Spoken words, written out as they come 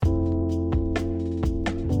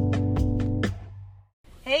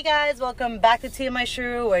Hey guys, welcome back to TMI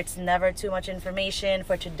Shrew, where it's never too much information.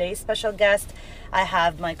 For today's special guest, I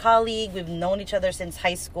have my colleague. We've known each other since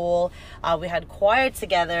high school. We had choir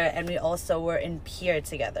together, and we also were in peer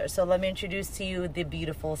together. So let me introduce to you the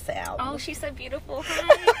beautiful Sam. Oh, she said beautiful.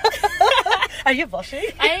 Hi. Are you blushing?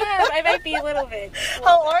 I am. I might be a little bit.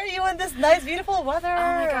 How are you in this nice, beautiful weather?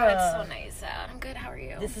 Oh my God, it's so nice out. I'm good. How are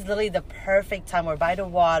you? This is literally the perfect time. We're by the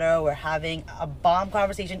water. We're having a bomb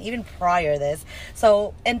conversation even prior to this.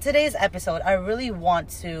 So in today's episode, I really want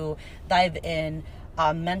to dive in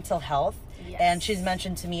mental health. Yes. And she's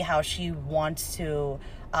mentioned to me how she wants to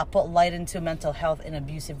put light into mental health in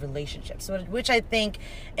abusive relationships, which I think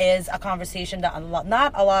is a conversation that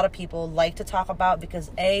not a lot of people like to talk about because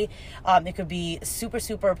A, it could be super,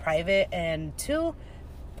 super private, and two,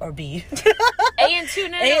 or B. A and two,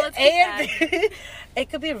 no, let's get that. It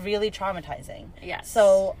could be really traumatizing. Yes.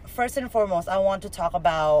 So first and foremost, I want to talk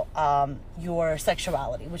about your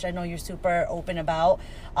sexuality, which I know you're super open about.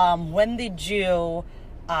 When did you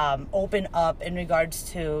open up in regards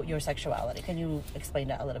to your sexuality? Can you explain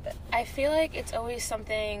that a little bit? I feel like it's always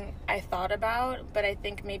something I thought about, but I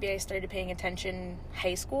think maybe I started paying attention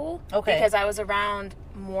high school. Okay. Because I was around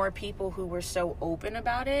more people who were so open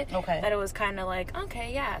about it. Okay. That it was kind of like,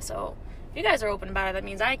 okay, yeah, so if you guys are open about it, that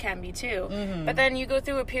means I can be too. Mm-hmm. But then you go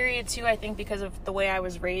through a period too, I think because of the way I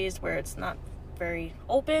was raised, where it's not very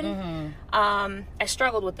open. Mm-hmm. I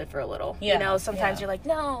struggled with it for a little. Yeah, You know, sometimes yeah. you're like,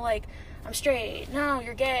 no, like, I'm straight. No,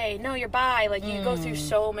 you're gay. No, you're bi. Like, you go through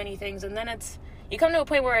so many things, and then you come to a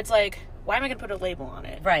point where it's like, why am I going to put a label on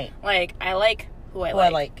it? Right. Like, I like who I Who like. I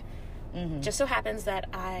like. Mm-hmm. Just so happens that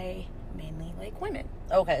I mainly like women.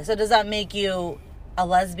 Okay, so does that make you a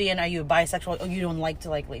lesbian? Are you bisexual? Or you don't like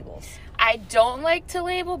to like labels? I don't like to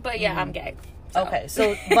label, but yeah, I'm gay. So. Okay,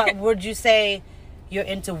 so but would you say you're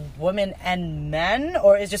into women and men,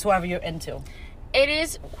 or is just whoever you're into? It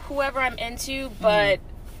is whoever I'm into, but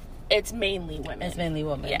it's mainly women. It's mainly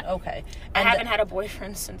women. Yeah. Okay. I haven't had a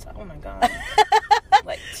boyfriend since, oh my God,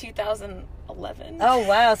 like 2011. Oh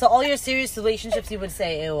wow! So all your serious relationships, you would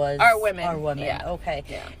say it was Are women. Are women. Yeah. Okay.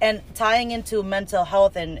 Yeah. And tying into mental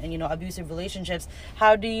health and abusive relationships,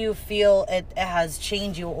 how do you feel it has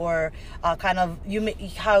changed you, or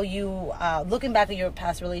how you looking back at your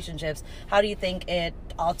past relationships, how do you think it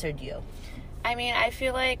altered you? I mean, I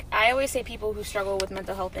feel like I always say people who struggle with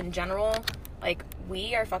mental health in general, like,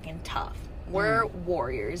 we are fucking tough. We're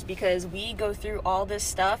warriors because we go through all this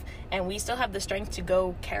stuff and we still have the strength to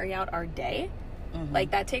go carry out our day.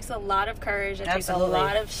 Like, that takes a lot of courage. It Absolutely. takes a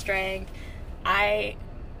lot of strength. I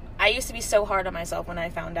used to be so hard on myself when I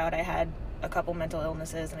found out I had a couple mental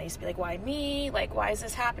illnesses, and I used to be like, why me? Like, why is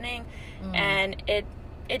this happening? And it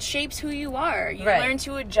shapes who you are. You Right. learn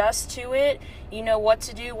to adjust to it. You know what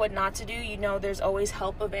to do, what not to do. You know there's always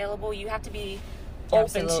help available. You have to be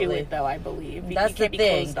open to Absolutely. it, though, I believe. That's you the can't be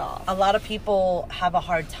thing. closed off. A lot of people have a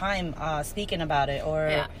hard time speaking about it,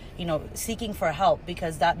 or seeking for help,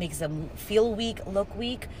 because that makes them feel weak, look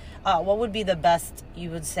weak. What would be the best, you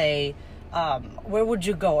would say? Where would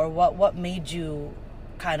you go, or what made you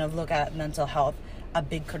kind of look at mental health a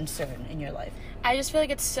big concern in your life? I just feel like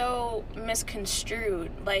it's so misconstrued.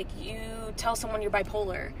 Like, you tell someone you're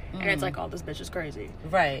bipolar, and it's like, oh, this bitch is crazy.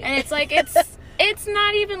 Right. And it's like, it's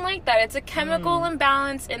not even like that. It's a chemical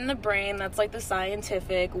imbalance in the brain. That's like the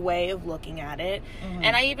scientific way of looking at it.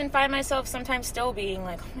 And I even find myself sometimes still being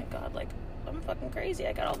like, oh my God, like, I'm fucking crazy.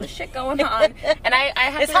 I got all this shit going on. And I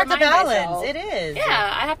have It's to hard to remind balance. myself. It is.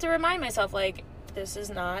 Yeah, I have to remind myself, like, this is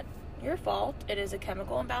not your fault. It is a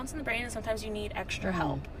chemical imbalance in the brain, and sometimes you need extra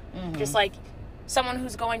help. Just like someone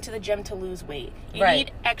who's going to the gym to lose weight. You Right.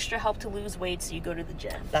 need extra help to lose weight, so you go to the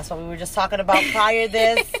gym. That's what we were just talking about prior to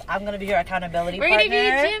this. I'm going to be your accountability We're partner.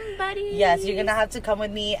 going to be gym buddies. Yes, you're going to have to come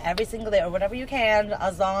with me every single day, or whenever you can,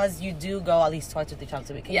 as long as you do go at least twice or 3 times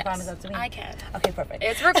a week. Can you promise that to me? I can. Okay, perfect.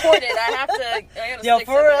 It's recorded. I gotta Yo, stick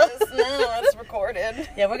for to real? this. No, it's recorded.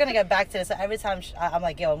 Yeah, we're going to get back to this. So every time I'm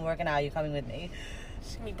like, yo, I'm working out, you coming with me?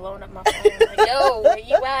 She's gonna be blowing up my phone. Like, yo, where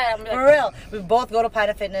you at? I'm like, For real. We both go to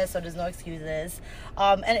Planet Fitness, so there's no excuses.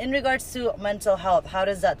 And in regards to mental health, how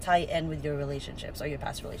does that tie in with your relationships or your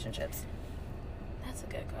past relationships? that's a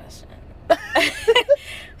good question.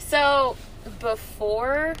 So,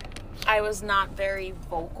 before, I was not very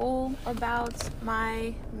vocal about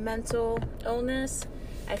my mental illness.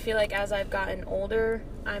 I feel like as I've gotten older,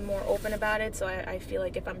 I'm more open about it. So I feel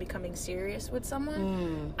like if I'm becoming serious with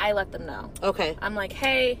someone, I let them know. Okay. I'm like,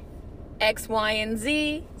 hey, X, Y, and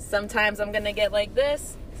Z. Sometimes I'm going to get like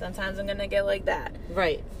this. Sometimes I'm gonna get like that.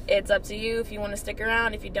 Right. It's up to you if you want to stick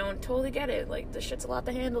around. If you don't, totally get it. Like, the shit's a lot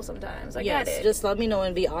to handle sometimes. I get it. Just let me know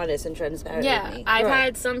and be honest and transparent with me. I've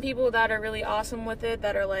had some people that are really awesome with it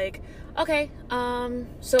that are like, okay,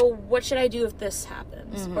 so what should I do if this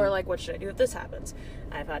happens? Or like, what should I do if this happens?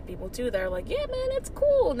 I've had people too that are like, yeah, man, it's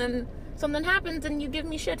cool. And then something happens and you give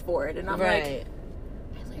me shit for it. And I'm like,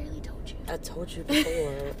 I told you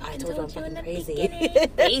before. I told you I'm fucking crazy.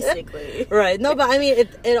 Basically. Right. No, but I mean,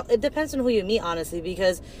 it depends on who you meet, honestly,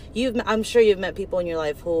 because I'm sure you've met people in your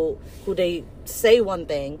life who they say one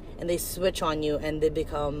thing and they switch on you and they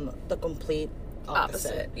become the complete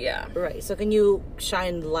opposite. Yeah. Right. So can you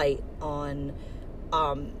shine light on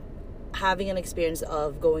having an experience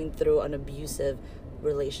of going through an abusive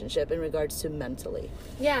relationship in regards to mentally?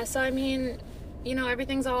 Yeah. So, I mean,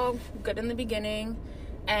 everything's all good in the beginning.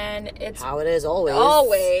 And it's how it is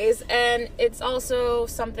always. And it's also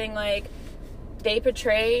something like they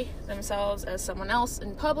portray themselves as someone else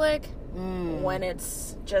in public when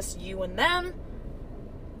it's just you and them.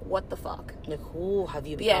 What the fuck? Like, who have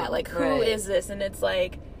you become? Yeah, like, who is this? And it's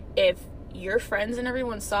like, if your friends and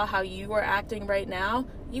everyone saw how you are acting right now,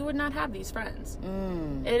 you would not have these friends.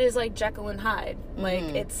 It is like Jekyll and Hyde. Like,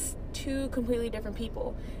 it's two completely different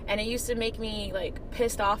people. And it used to make me like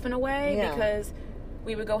pissed off in a way because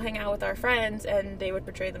we would go hang out with our friends and they would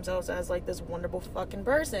portray themselves as like this wonderful fucking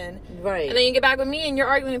person. Right. And then you get back with me and you're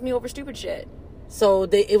arguing with me over stupid shit. So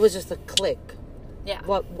it was just a click. Yeah.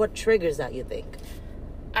 What triggers that, you think?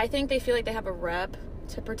 I think they feel like they have a rep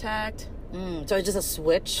to protect. So it's just a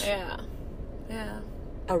switch? Yeah. Yeah.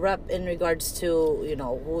 A rep in regards to,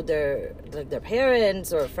 who their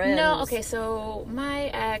parents or friends? No, okay, so my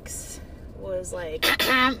ex was like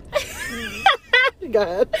go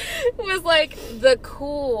ahead. Was like the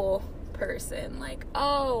cool person, like,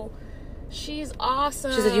 oh, she's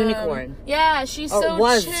awesome, she's a unicorn. Yeah, she's so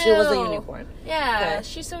chill. She was a unicorn. Yeah, okay.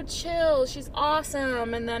 She's so chill, she's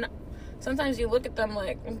awesome. And then sometimes you look at them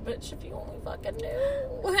like, bitch, if you only fucking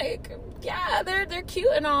knew. Like, yeah, they're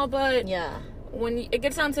cute and all, but when it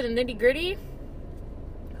gets down to the nitty gritty,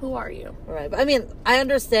 who are you? Right. But I mean, I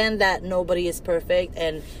understand that nobody is perfect.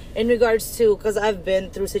 And in regards to, because I've been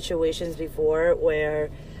through situations before where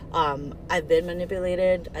I've been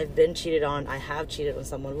manipulated, I've been cheated on, I have cheated on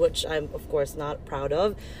someone, which I'm, of course, not proud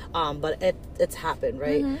of. But it's happened,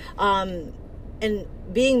 right? And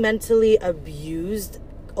being mentally abused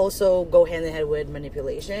also go hand in hand with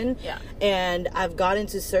manipulation. Yeah. And I've got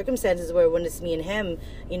into circumstances where when it's me and him,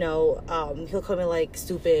 he'll call me like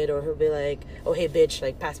stupid, or he'll be like, oh hey bitch,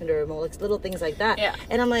 like pass me the remote, like little things like that. Yeah.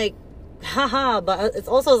 And I'm like, haha, but it's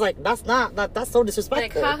also like that's so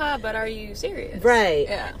disrespectful. Like, haha, but are you serious? Right.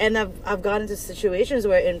 Yeah. And I've gotten into situations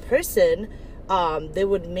where in person they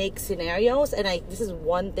would make scenarios, and this is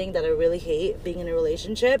one thing that I really hate being in a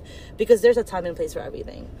relationship, because there's a time and place for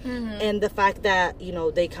everything. And the fact that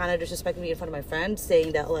they kind of disrespected me in front of my friends,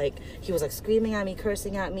 saying that like he was like screaming at me,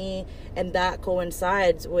 cursing at me, and that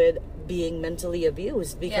coincides with being mentally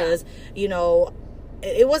abused, because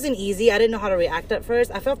it wasn't easy. I didn't know how to react at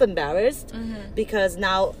first. I felt embarrassed because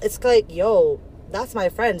now it's like, yo, that's my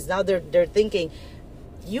friends. Now they're thinking,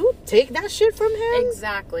 you take that shit from him?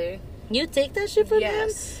 Exactly. You take that shit from him?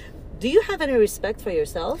 Do you have any respect for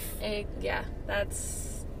yourself? Yeah,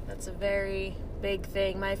 that's a very big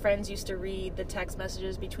thing. My friends used to read the text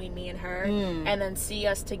messages between me and her and then see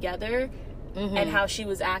us together and how she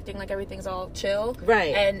was acting like everything's all chill.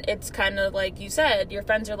 Right. And it's kind of like you said, your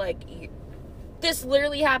friends are like, this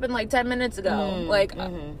literally happened like 10 minutes ago.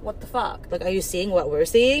 What the fuck? Like, are you seeing what we're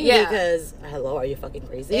seeing? Yeah. Because, hello, are you fucking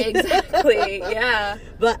crazy? Exactly, yeah.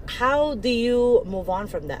 But how do you move on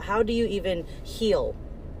from that? How do you even heal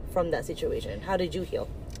from that situation? How did you heal?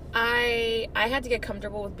 I had to get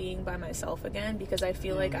comfortable with being by myself again, because I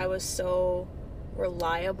feel like I was so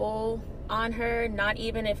reliable on her. Not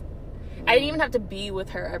even if I didn't even have to be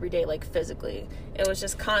with her every day, like physically. It was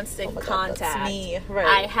just constant contact. That's me. Right.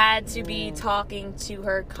 I had to be talking to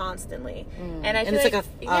her constantly, and I feel it's like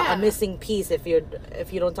a missing piece if you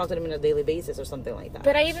don't talk to them on a daily basis or something like that.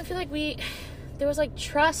 But I even feel like there was like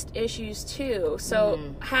trust issues too. So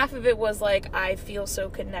half of it was like, I feel so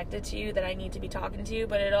connected to you that I need to be talking to you,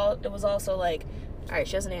 but it was also like, all right,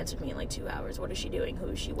 she hasn't answered me in like 2 hours. What is she doing? Who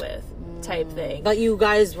is she with? Type thing. But you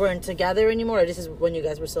guys weren't together anymore, or this is when you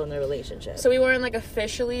guys were still in a relationship? So we weren't like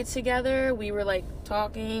officially together. We were like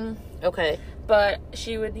talking. Okay. But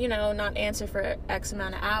she would, not answer for X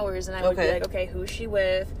amount of hours, and I would be like, okay, who's she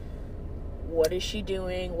with? What is she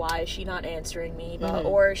doing? Why is she not answering me?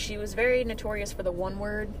 Or she was very notorious for the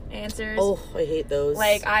one-word answers. Oh, I hate those.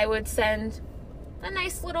 Like, I would send a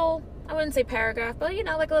nice little, I wouldn't say paragraph, but, you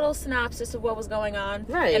know, like a little synopsis of what was going on.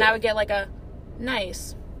 Right. And I would get like a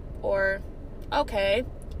nice or okay.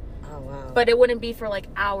 Oh, wow. But it wouldn't be for like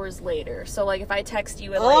hours later. So like if I text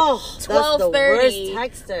you at like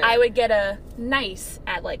 12:30, I would get a nice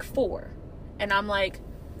at like 4. And I'm like,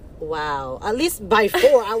 wow. At least by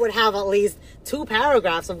 4, I would have at least 2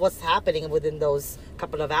 paragraphs of what's happening within those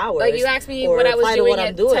couple of hours. Like you asked me what I was doing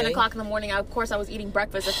at 10 o'clock in the morning. Of course I was eating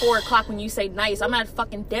breakfast. At 4 o'clock when you say nice, I'm at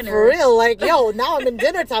fucking dinner. For real. Like, yo, now I'm in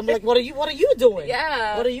dinner time. Like, what are you doing?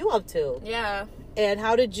 Yeah. What are you up to? Yeah. And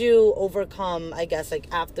how did you overcome, I guess, like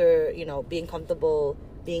after, you know, being comfortable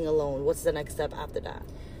being alone? What's the next step after that?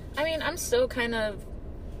 I mean, I'm still kind of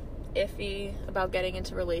iffy about getting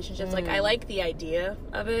into relationships. Like, I like the idea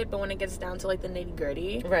of it, but when it gets down to like the nitty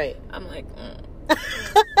gritty, right? I'm like,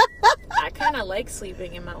 I kind of like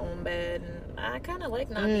sleeping in my own bed, and I kind of like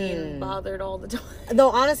not being bothered all the time. No,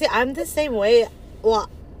 honestly, I'm the same way. Well,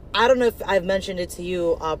 I don't know if I've mentioned it to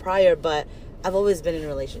you prior, but I've always been in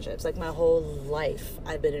relationships. Like, my whole life,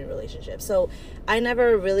 I've been in relationships. So, I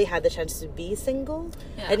never really had the chance to be single.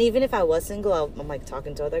 Yeah. And even if I was single, I'm, like,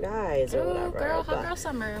 talking to other guys or whatever. Girl, hot girl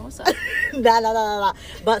summer. What's up? Nah.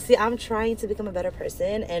 But, see, I'm trying to become a better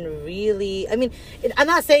person and really... I mean, I'm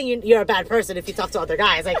not saying you're a bad person if you talk to other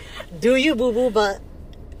guys. Like, do you, boo-boo, but...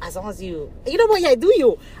 As long as you... You know what? Yeah, do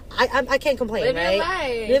you. I can't complain, Live right? your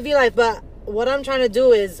life. Live your life. But what I'm trying to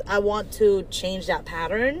do is I want to change that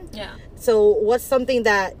pattern. Yeah. So what's something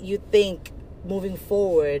that you think moving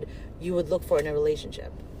forward you would look for in a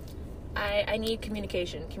relationship? I need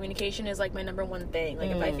communication. Communication is like my number one thing.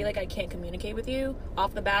 Like if I feel like I can't communicate with you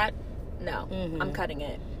off the bat, no, I'm cutting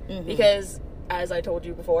it. Because as I told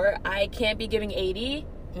you before, I can't be giving 80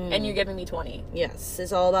 and you're giving me 20. Yes,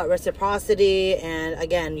 it's all about reciprocity. And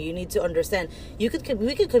again, you need to understand. We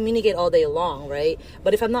could communicate all day long, right?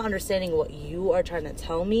 But if I'm not understanding what you are trying to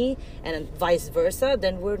tell me, and vice versa,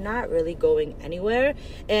 then we're not really going anywhere.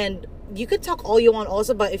 And you could talk all you want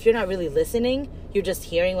also, but if you're not really listening, you're just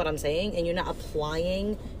hearing what I'm saying and you're not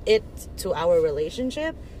applying it to our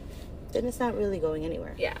relationship, then it's not really going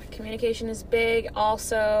anywhere. Yeah, communication is big.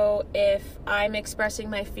 Also, if I'm expressing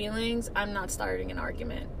my feelings, I'm not starting an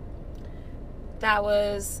argument. That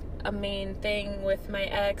was a main thing with my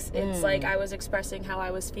ex. It's like I was expressing how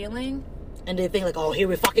I was feeling. And they think like, oh, here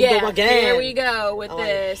we fucking go again. Here we go with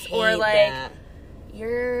this. Or like, that.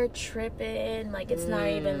 You're tripping. Like, it's not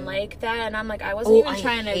even like that. And I'm like, I wasn't even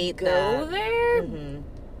trying to go there.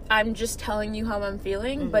 I'm just telling you how I'm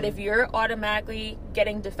feeling. But if you're automatically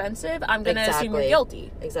getting defensive, I'm going to assume you're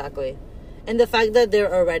guilty. Exactly. And the fact that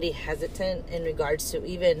they're already hesitant in regards to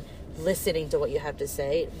even listening to what you have to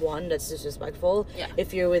say, one, that's disrespectful. Yeah.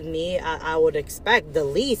 If you're with me, I would expect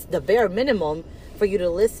the bare minimum for you to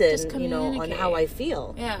listen, you know, on how I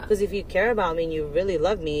feel. Yeah. Because if you care about me and you really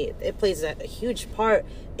love me, it plays a huge part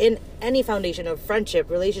in any foundation of friendship,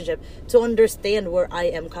 relationship, to understand where I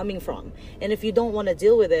am coming from. And if you don't want to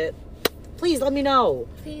deal with it, please let me know.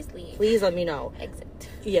 Please leave. Please let me know. Exit.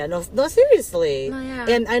 Yeah, no, seriously. No, yeah.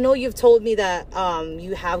 And I know you've told me that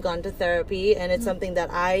you have gone to therapy, and it's something that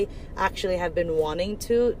I actually have been wanting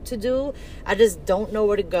to do. I just don't know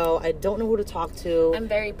where to go. I don't know who to talk to. I'm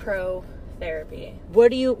very pro therapy. Where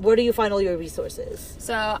do you find all your resources?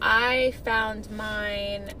 So I found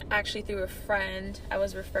mine actually through a friend I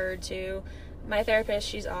was referred to. My therapist,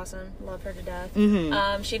 she's awesome. Love her to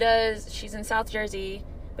death. She's in South Jersey,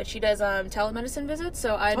 but she does telemedicine visits,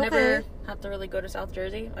 so I never have to really go to South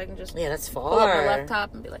Jersey. I can just that's far. Pull up my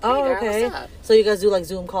laptop and be like, hey girl, what's up? So you guys do like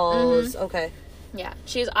Zoom calls? Okay. Yeah,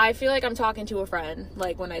 I feel like I'm talking to a friend,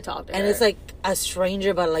 like, when I talk to her. And it's like a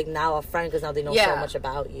stranger, but like now a friend, because now they know so much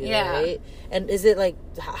about you, right? And is it like,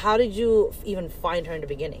 how did you even find her in the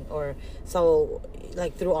beginning? Or so,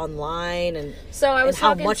 like, through online? And so I was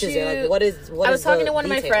how much is it? Like, I was talking to one of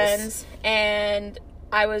my friends, and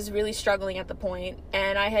I was really struggling at the point,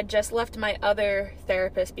 and I had just left my other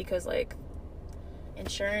therapist because, like,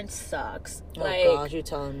 insurance sucks. Oh, like, gosh, you're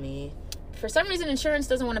telling me. For some reason, insurance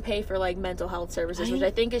doesn't want to pay for, like, mental health services, which I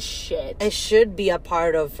think is shit. It should be a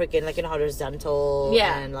part of freaking, like, you know how there's dental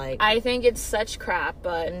and, like... I think it's such crap,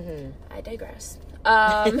 but I digress.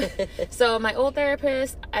 So my old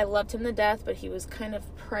therapist, I loved him to death, but he was kind of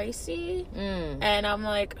pricey. And I'm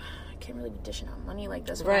like, I can't really be dishing out money like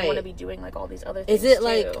this when I want to be doing, like, all these other things, Is it,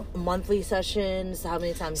 like, monthly sessions? How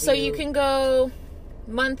many times So you can go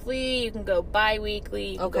monthly, you can go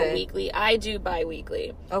bi-weekly, you can go weekly. I do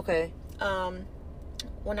bi-weekly. Okay.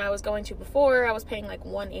 When I was going to before, I was paying like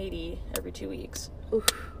 $180 every 2 weeks. Oof.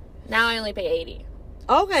 Now I only pay $80.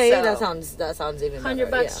 Okay, so, that sounds even better.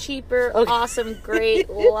 $100 cheaper. Okay. Awesome, great,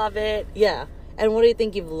 love it. Yeah. And what do you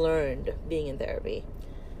think you've learned being in therapy?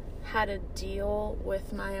 how to deal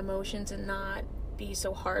with my emotions and not be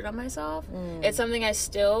so hard on myself. It's something I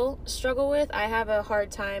still struggle with. I have a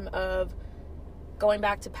hard time of going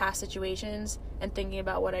back to past situations and thinking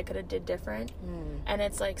about what I could have did different. And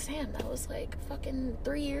it's like, Sam, that was like fucking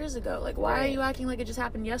 3 years ago. Like, why are you acting like it just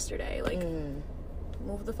happened yesterday? Like,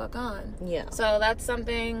 move the fuck on. Yeah. So that's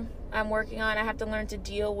something I'm working on. I have to learn to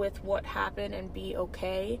deal with what happened and be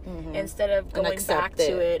okay instead of going back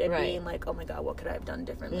to it and being like, oh my god, what could I have done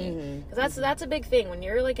differently? Because that's a big thing. When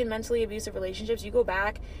you're like in mentally abusive relationships, you go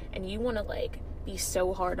back and you want to like be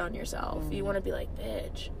so hard on yourself. You want to be like,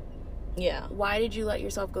 bitch, yeah, why did you let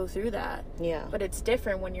yourself go through that? Yeah. But it's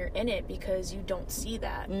different when you're in it because you don't see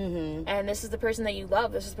that. And this is the person that you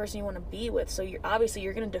love. This is the person you want to be with. So you're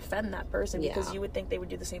going to defend that person because you would think they would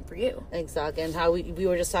do the same for you. Exactly. And how we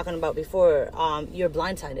were just talking about before, you're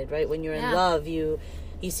blindsided, right? When you're in love, you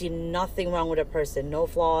see nothing wrong with a person, no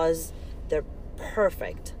flaws. They're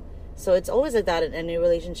perfect. So it's always like that in any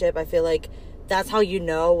relationship. I feel like that's how you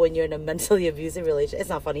know when you're in a mentally abusive relationship. It's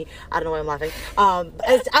not funny. I don't know why I'm laughing.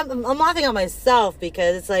 I'm laughing at myself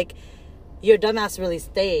because it's like your dumbass really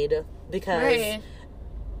stayed, because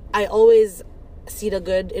I always see the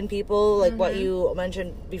good in people, like what you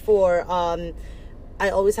mentioned before. I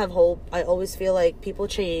always have hope. I always feel like people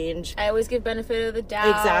change. I always give benefit of the doubt.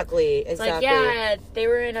 Exactly. It's like, yeah, they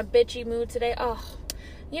were in a bitchy mood today. Oh,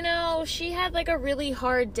 you know, she had like a really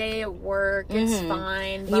hard day at work. It's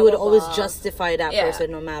fine. Blah, you would blah, always blah. justify that person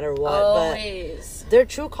no matter what. Always. But their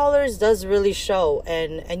true colors does really show,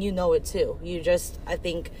 and you know it too. You just, I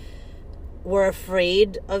think, we're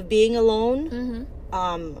afraid of being alone.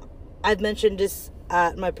 I've mentioned this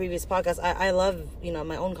at my previous podcast. I love,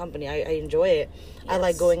 my own company. I enjoy it. Yes. I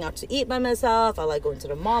like going out to eat by myself. I like going to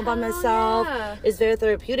the mall by myself. Yeah. It's very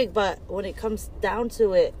therapeutic. But when it comes down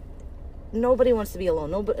to it, nobody wants to be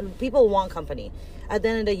alone. People want company. At the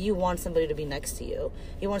end of the day, you want somebody to be next to you.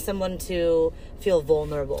 You want someone to feel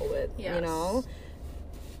vulnerable with. Yes. You know?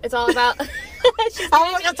 It's all about... She's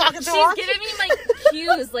giving me like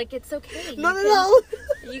cues, like it's okay. No.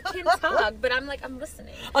 You can talk, but I'm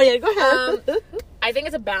listening. Oh yeah, go ahead. I think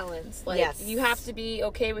it's a balance. Like, you have to be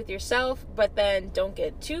okay with yourself, but then don't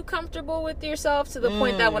get too comfortable with yourself to the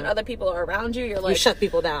point that when other people are around you, you're like... You shut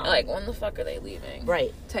people down. Like, when the fuck are they leaving?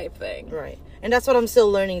 Right. Type thing. Right. And that's what I'm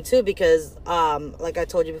still learning too, because, like I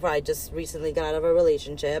told you before, I just recently got out of a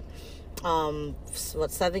relationship.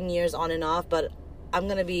 7 years on and off, but I'm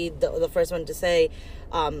going to be the first one to say...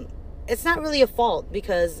 it's not really a fault,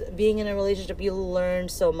 because being in a relationship, you learn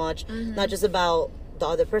so much, not just about the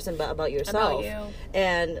other person, but about yourself. About you.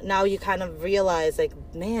 And now you kind of realize, like,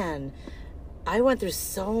 man, I went through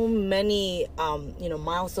so many,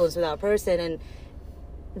 milestones with that person, and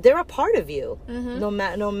they're a part of you. No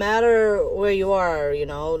matter where you are,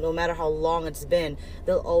 no matter how long it's been,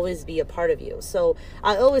 they'll always be a part of you. So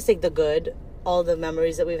I always take the good, all the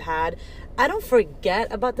memories that we've had. I don't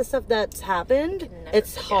forget about the stuff that's happened.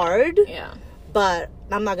 It's hard. Yeah. But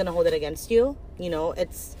I'm not going to hold it against you.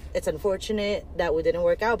 It's unfortunate that we didn't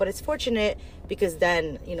work out, but it's fortunate because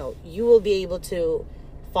then, you will be able to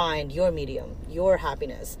find your medium, your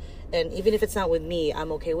happiness. And even if it's not with me,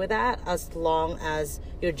 I'm okay with that, as long as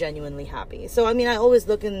you're genuinely happy. So, I always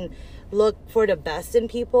look for the best in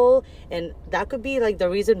people, and that could be like the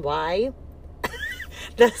reason why.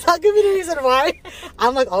 That's not gonna be the reason why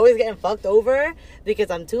I'm like always getting fucked over, because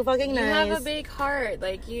I'm too fucking nice. You have a big heart,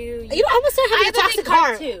 like you. I'm gonna start having a toxic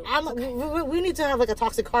heart too. We need to have like a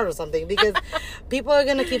toxic heart or something, because people are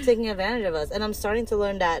gonna keep taking advantage of us. And I'm starting to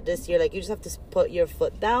learn that this year. Like, you just have to put your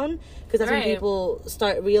foot down, because that's when people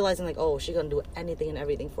start realizing, like, oh, she's gonna do anything and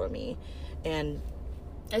everything for me. And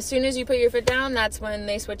as soon as you put your foot down, that's when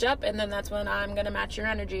they switch up, and then that's when I'm gonna match your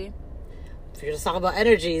energy. If you're just talking about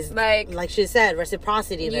energies, like she said,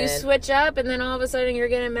 reciprocity. You switch up, and then all of a sudden you're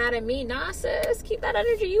getting mad at me. Nah, sis, keep that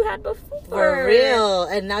energy you had before. For real.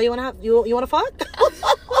 And now you want to have you want to fuck?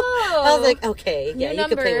 Oh. I was like, okay, yeah, you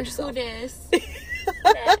can play with yourself. Who dis?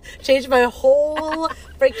 Change my whole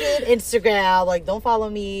freaking Instagram. Like, don't follow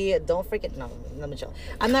me. Don't freaking let me chill.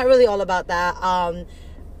 I'm not really all about that.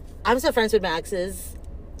 I'm still friends with my exes.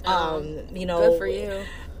 Good for you.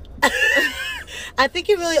 I think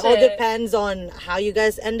it really all depends on how you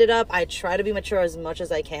guys ended up. I try to be mature as much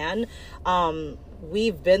as I can.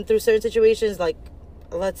 We've been through certain situations, like,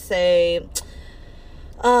 let's say,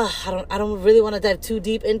 I don't really want to dive too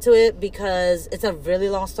deep into it, because it's a really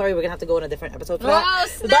long story. We're gonna have to go on a different episode for that.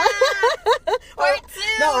 Snap! Part 2.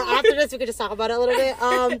 No, after this we could just talk about it a little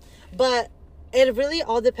bit. But it really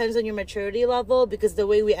all depends on your maturity level, because the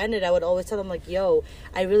way we ended, I would always tell them, like, yo,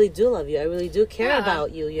 I really do love you. I really do care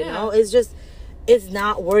about you, you know? It's just, is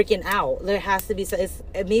not working out. There has to be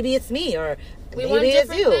maybe it's me, or we maybe want it's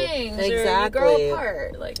different you. Things, Exactly. Or you grow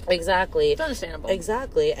apart. Like, exactly. It's understandable.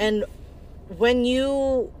 Exactly. And when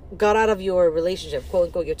you got out of your relationship, quote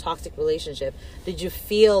unquote, your toxic relationship, did you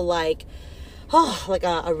feel like, like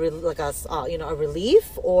a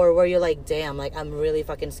relief, or were you like, damn, like I'm really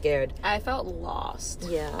fucking scared? I felt lost.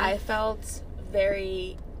 Yeah. I felt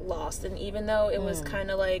very lost, and even though it was kind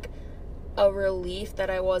of like a relief that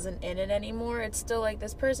I wasn't in it anymore, it's still like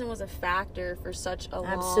this person was a factor for such a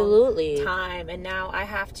long time, and now I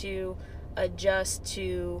have to adjust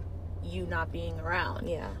to you not being around.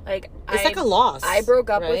 Yeah. Like, it's like a loss. I broke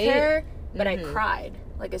up with her, but I cried.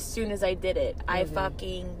 Like, as soon as I did it, I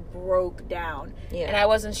fucking broke down. Yeah. And I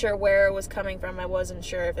wasn't sure where it was coming from. I wasn't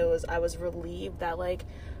sure if it was, I was relieved that, like,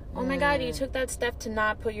 oh my God, you took that step to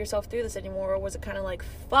not put yourself through this anymore, or was it kind of like,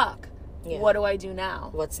 fuck, what do I do now?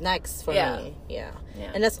 What's next for me? Yeah.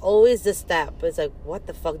 Yeah. And that's always the step. It's like, what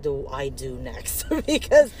the fuck do I do next?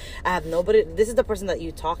 Because I have nobody. This is the person that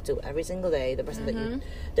you talk to every single day, the person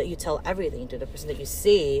that you tell everything to, the person that you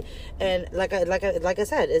see. And like I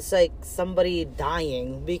said, it's like somebody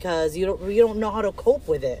dying because you don't know how to cope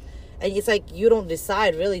with it. And it's like you don't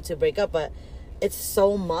decide really to break up, but it's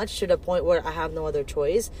so much to the point where I have no other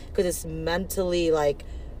choice, because it's mentally like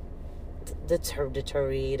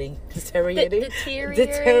deteriorating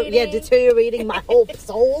my whole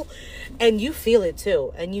soul, and you feel it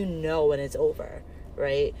too, and you know when it's over,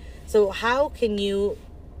 right? So how can you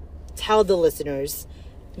tell the listeners,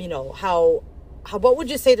 you know, how what would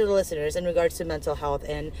you say to the listeners in regards to mental health,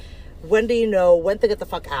 and when do you know when to get the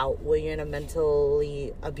fuck out when you're in a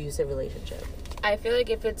mentally abusive relationship? I feel like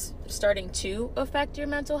if it's starting to affect your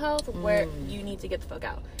mental health, where you need to get the fuck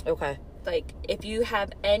out. Okay. Like, if you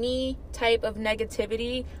have any type of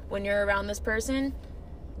negativity when you're around this person,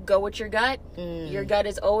 go with your gut. Your gut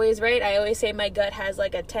is always right. I always say my gut has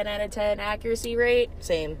like a 10 out of 10 accuracy rate.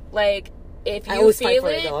 Same. Like, if you I always feel fight for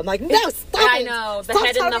it, though. I'm like, no, stop I it. know. The Stop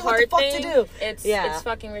head and the heart thing, it's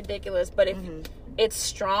fucking ridiculous. But if it's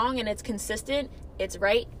strong and it's consistent, it's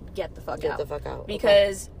right, get the fuck out. Get the fuck out.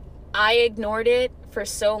 Because I ignored it for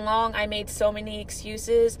so long. I made so many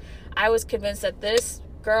excuses. I was convinced that this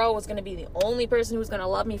girl was going to be the only person who was going to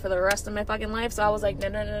love me for the rest of my fucking life. So I was like,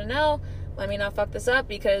 no. Let me not fuck this up,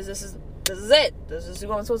 because this is it. This is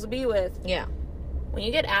who I'm supposed to be with. Yeah. When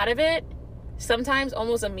you get out of it, sometimes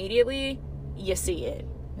almost immediately, you see it.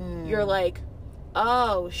 You're like,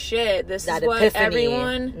 oh shit, this is what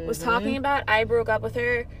everyone was talking about. I broke up with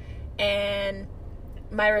her, and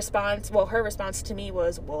her response to me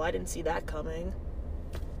was, well, I didn't see that coming.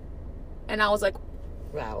 And I was like,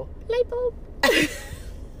 wow. Light bulb.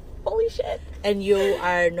 Holy shit. And you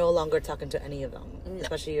are no longer talking to any of them? No.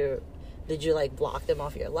 Especially did you like block them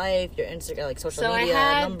off your life, your Instagram, like social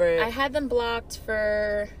media, number? I had them blocked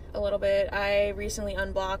for a little bit. I recently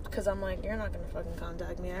unblocked because I'm like, you're not going to fucking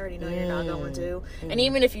contact me. I already know you're not going to. And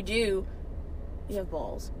even if you do, you have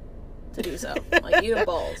balls to do so. Like, you have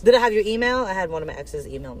balls. Did I have your email? I had one of my exes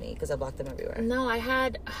email me because I blocked them everywhere. No, I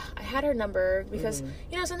had her number because,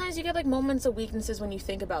 you know, sometimes you get like moments of weaknesses when you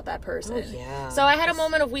think about that person. Oh, yeah. So I had a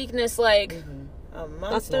moment of weakness like a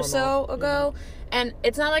month or so ago. And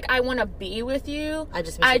it's not like I want to be with you. I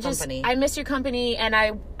just miss your company. I miss your company, and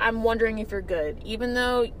I'm wondering if you're good. Even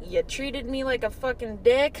though you treated me like a fucking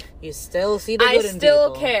dick, you still see the good in people. I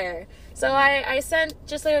still care. So I sent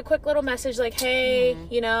just like a quick little message like, hey,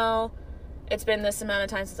 you know, it's been this amount of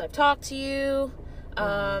time since I've talked to you.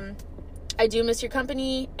 I do miss your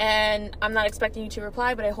company, and I'm not expecting you to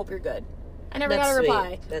reply, but I hope you're good. I never got a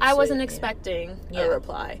reply. I wasn't expecting a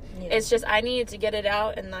reply. Yeah. It's just I needed to get it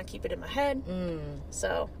out and not keep it in my head.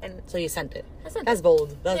 So you sent it. I sent That's it.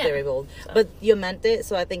 bold. That's very bold. So. But you meant it.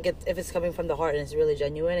 So I think if it's coming from the heart and it's really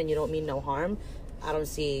genuine and you don't mean no harm, I don't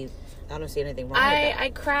see anything wrong with that. I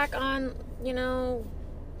crack on, you know,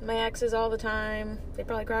 my exes all the time. They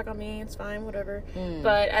probably crack on me. It's fine, whatever.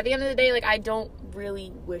 But at the end of the day, like, I don't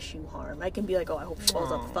really wish you harm. I can be like, oh, I hope she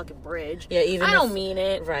falls off the fucking bridge. Yeah, even I don't mean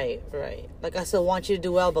it. Right. Like, I still want you to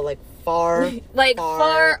do well, but like far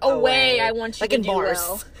away. I want you like to in do Mars.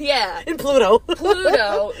 well. Yeah. In Pluto,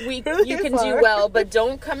 you can do well, but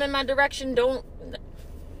don't come in my direction. Don't.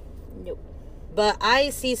 Nope. But I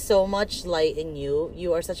see so much light in you.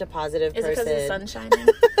 You are such a positive person. Is it because the sun's shining?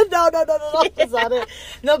 No. That's not it.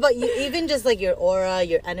 No, but you, even just like your aura,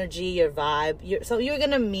 your energy, your vibe. You're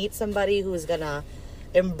going to meet somebody who's going to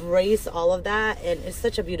embrace all of that. And it's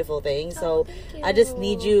such a beautiful thing. So I just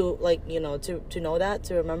need you, like, you know, to know that,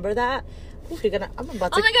 to remember that. Oof, I'm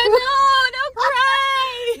about to. Oh my God, no, don't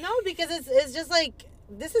cry. No, because it's just like,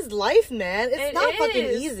 this is life, man. It's not fucking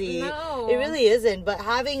easy. No. It really isn't. But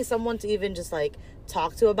having someone to even just like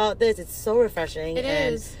talk to about this, it's so refreshing. It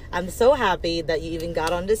is. I'm so happy that you even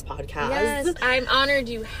got on this podcast. Yes, I'm honored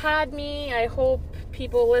you had me. I hope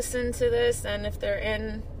people listen to this, and if they're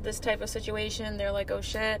in this type of situation, they're like, oh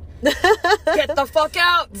shit, get the fuck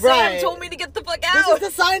out. Right. Sam told me to get the fuck out. This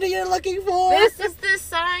is the sign that you're looking for. This is the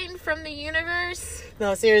sign from the universe.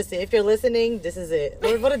 No, seriously, if you're listening, this is it.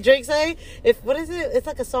 What did Drake say? What is it? It's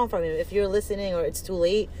like a song from him. If you're listening or it's too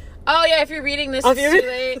late. Oh yeah, if you're reading this, it's too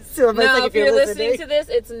late. So no, like if you're listening to this,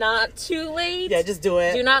 it's not too late. Yeah, just do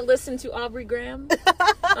it. Do not listen to Aubrey Graham.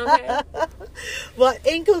 Okay. But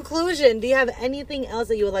in conclusion, do you have anything else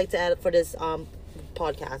that you would like to add for this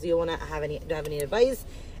podcast? Do you have any advice?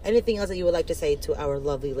 Anything else that you would like to say to our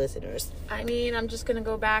lovely listeners? I mean, I'm just gonna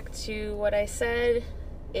go back to what I said.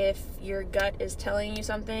 If your gut is telling you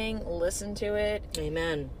something, listen to it.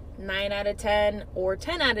 Amen. 9 out of 10 or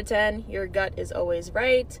 10 out of 10, your gut is always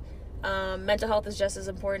right. Mental health is just as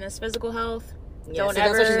important as physical health. Yeah,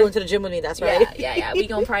 that's why she's going to the gym with me. That's right. Yeah. We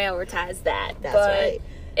gonna prioritize that. That's right.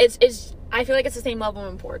 It's. I feel like it's the same level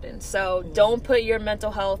of importance. So don't put your mental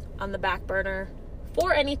health on the back burner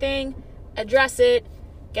for anything. Address it.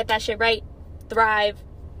 Get that shit right. Thrive.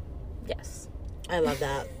 Yes. I love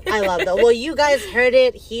that. Well, you guys heard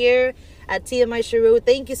it here at TMI Sharu.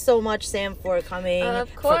 Thank you so much, Sam, for coming.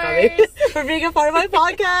 Of course. For being a part of my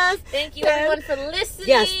podcast. Thank you, everyone, for listening.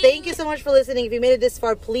 Yes, thank you so much for listening. If you made it this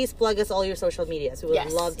far, please plug us all your social medias. We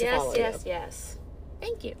would love to follow you. Yes.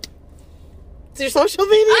 Thank you. It's your social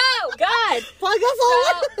media? Oh, God. Plug us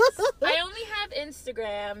all. I only have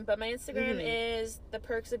Instagram, but my Instagram is The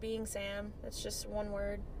Perks of Being Sam. That's just one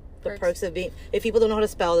word. The Perks of Being... If people don't know how to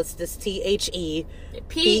spell, it's this THE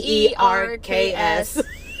PERKS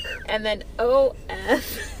and then OF.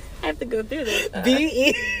 I have to go through this.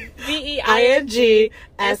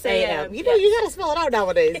 BEINGSAM. You know, you gotta spell it out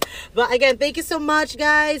nowadays. But again, thank you so much,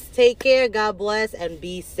 guys. Take care. God bless and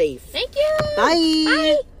be safe. Thank you. Bye.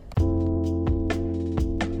 Bye.